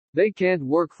They can't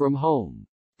work from home.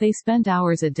 They spend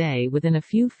hours a day within a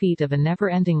few feet of a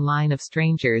never-ending line of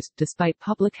strangers, despite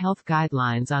public health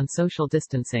guidelines on social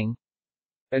distancing.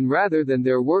 And rather than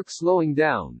their work slowing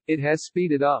down, it has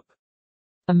speeded up.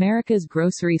 America's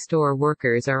grocery store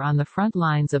workers are on the front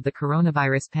lines of the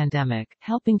coronavirus pandemic,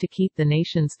 helping to keep the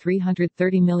nation's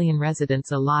 330 million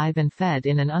residents alive and fed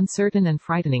in an uncertain and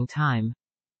frightening time.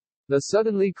 The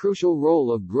suddenly crucial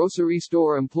role of grocery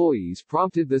store employees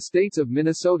prompted the states of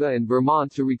Minnesota and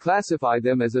Vermont to reclassify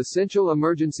them as essential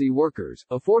emergency workers,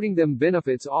 affording them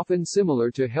benefits often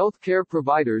similar to health care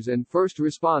providers and first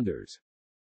responders.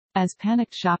 As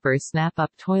panicked shoppers snap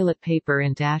up toilet paper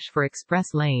and dash for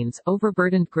express lanes,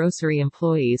 overburdened grocery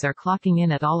employees are clocking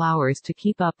in at all hours to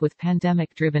keep up with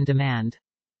pandemic-driven demand.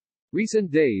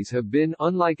 Recent days have been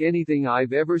unlike anything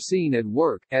I've ever seen at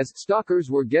work, as stockers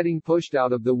were getting pushed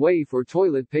out of the way for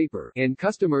toilet paper, and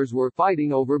customers were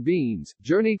fighting over beans.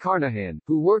 Journey Carnahan,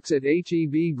 who works at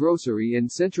H-E-B Grocery in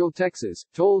Central Texas,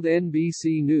 told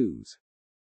NBC News.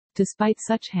 Despite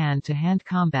such hand-to-hand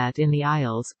combat in the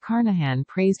aisles, Carnahan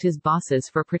praised his bosses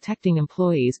for protecting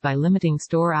employees by limiting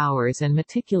store hours and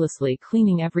meticulously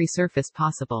cleaning every surface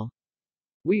possible.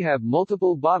 We have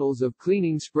multiple bottles of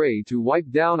cleaning spray to wipe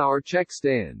down our check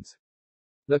stands.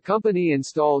 The company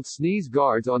installed sneeze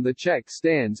guards on the check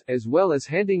stands, as well as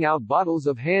handing out bottles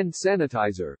of hand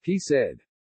sanitizer, he said.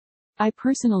 I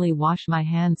personally wash my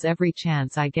hands every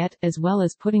chance I get, as well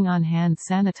as putting on hand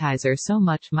sanitizer so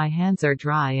much my hands are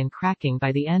dry and cracking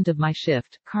by the end of my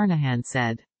shift, Carnahan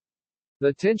said.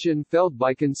 The tension felt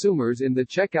by consumers in the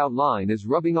checkout line is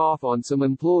rubbing off on some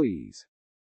employees.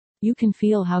 You can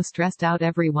feel how stressed out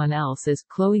everyone else is,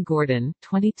 Chloe Gordon,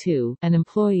 22, an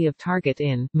employee of Target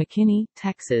in McKinney,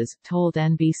 Texas, told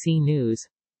NBC News.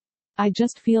 I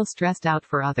just feel stressed out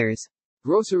for others.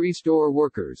 Grocery store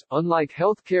workers, unlike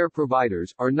health care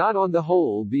providers, are not on the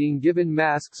whole being given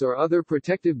masks or other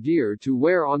protective gear to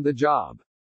wear on the job.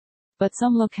 But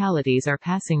some localities are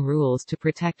passing rules to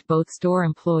protect both store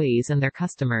employees and their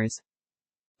customers.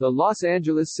 The Los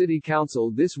Angeles City Council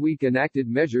this week enacted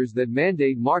measures that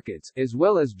mandate markets, as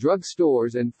well as drug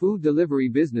stores and food delivery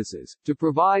businesses, to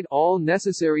provide all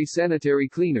necessary sanitary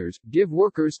cleaners, give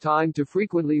workers time to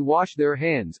frequently wash their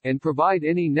hands, and provide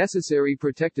any necessary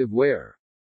protective wear.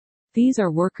 These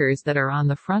are workers that are on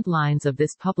the front lines of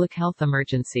this public health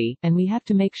emergency, and we have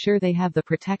to make sure they have the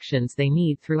protections they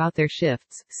need throughout their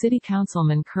shifts, City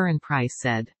Councilman Curran Price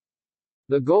said.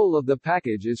 The goal of the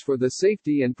package is for the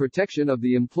safety and protection of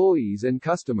the employees and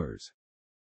customers.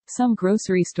 Some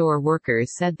grocery store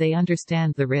workers said they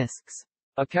understand the risks.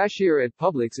 A cashier at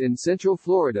Publix in Central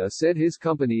Florida said his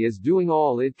company is doing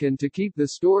all it can to keep the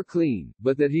store clean,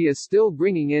 but that he is still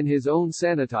bringing in his own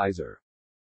sanitizer.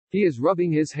 He is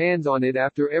rubbing his hands on it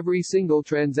after every single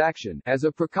transaction, as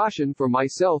a precaution for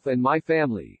myself and my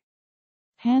family.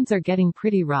 Hands are getting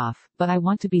pretty rough, but I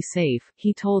want to be safe,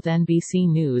 he told NBC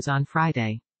News on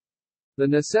Friday. The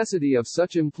necessity of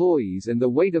such employees and the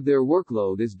weight of their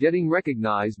workload is getting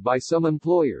recognized by some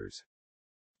employers.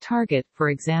 Target, for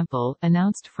example,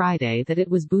 announced Friday that it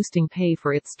was boosting pay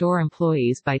for its store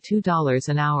employees by $2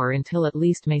 an hour until at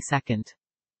least May 2.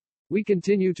 We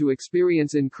continue to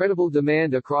experience incredible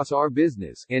demand across our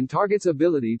business, and Target's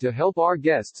ability to help our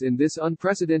guests in this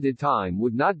unprecedented time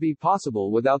would not be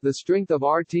possible without the strength of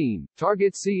our team,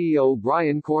 Target CEO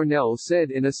Brian Cornell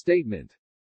said in a statement.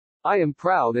 I am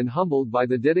proud and humbled by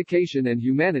the dedication and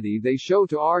humanity they show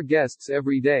to our guests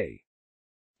every day.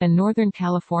 And Northern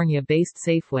California-based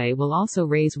Safeway will also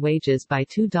raise wages by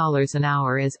 $2 an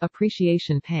hour as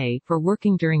appreciation pay for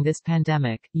working during this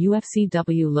pandemic,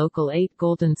 UFCW Local 8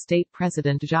 Golden State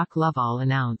President Jacques Laval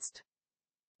announced.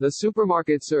 The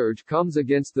supermarket surge comes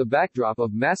against the backdrop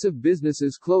of massive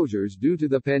businesses' closures due to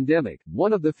the pandemic.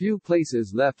 One of the few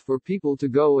places left for people to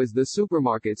go is the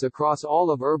supermarkets across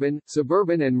all of urban,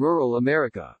 suburban and rural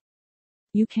America.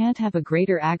 You can't have a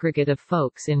greater aggregate of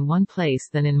folks in one place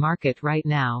than in market right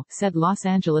now, said Los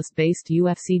Angeles-based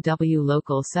UFCW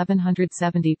Local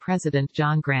 770 President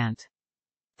John Grant.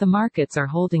 The markets are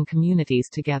holding communities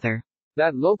together.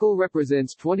 That local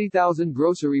represents 20,000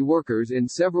 grocery workers in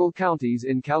several counties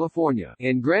in California,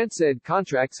 and Grant said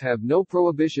contracts have no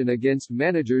prohibition against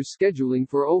managers scheduling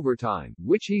for overtime,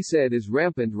 which he said is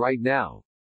rampant right now.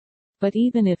 But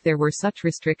even if there were such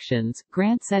restrictions,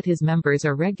 Grant said his members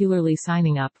are regularly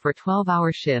signing up for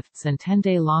 12-hour shifts and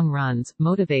 10-day long runs,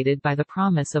 motivated by the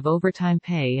promise of overtime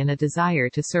pay and a desire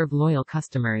to serve loyal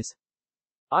customers.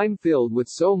 I'm filled with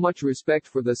so much respect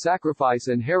for the sacrifice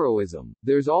and heroism.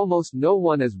 There's almost no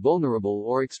one as vulnerable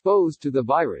or exposed to the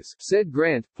virus, said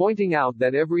Grant, pointing out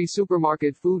that every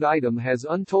supermarket food item has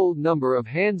untold number of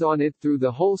hands on it through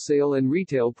the wholesale and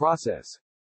retail process.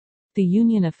 The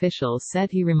union official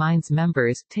said he reminds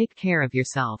members, take care of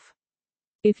yourself.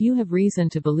 If you have reason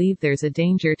to believe there's a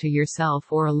danger to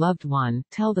yourself or a loved one,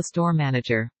 tell the store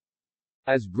manager.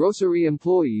 As grocery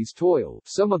employees toil,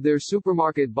 some of their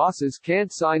supermarket bosses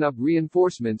can't sign up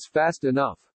reinforcements fast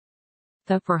enough.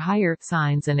 The for-hire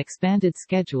signs and expanded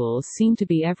schedules seem to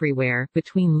be everywhere,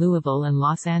 between Louisville and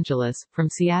Los Angeles, from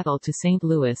Seattle to St.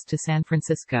 Louis to San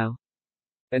Francisco.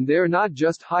 And they're not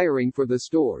just hiring for the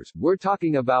stores, we're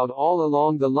talking about all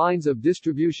along the lines of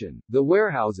distribution, the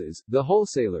warehouses, the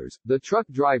wholesalers, the truck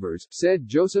drivers, said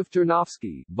Joseph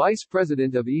Ternovsky, vice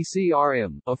president of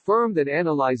ECRM, a firm that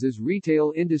analyzes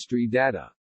retail industry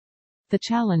data. The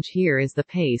challenge here is the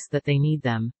pace that they need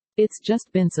them. It's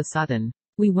just been so sudden.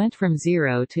 We went from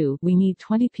 0 to, we need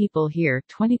 20 people here,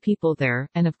 20 people there,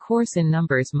 and of course in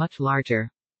numbers much larger.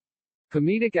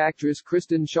 Comedic actress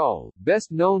Kristen Schaal,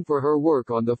 best known for her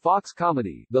work on the Fox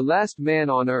comedy, The Last Man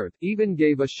on Earth, even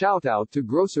gave a shout-out to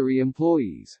grocery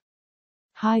employees.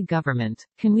 Hi government,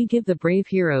 can we give the brave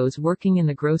heroes working in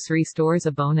the grocery stores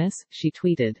a bonus? She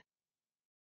tweeted.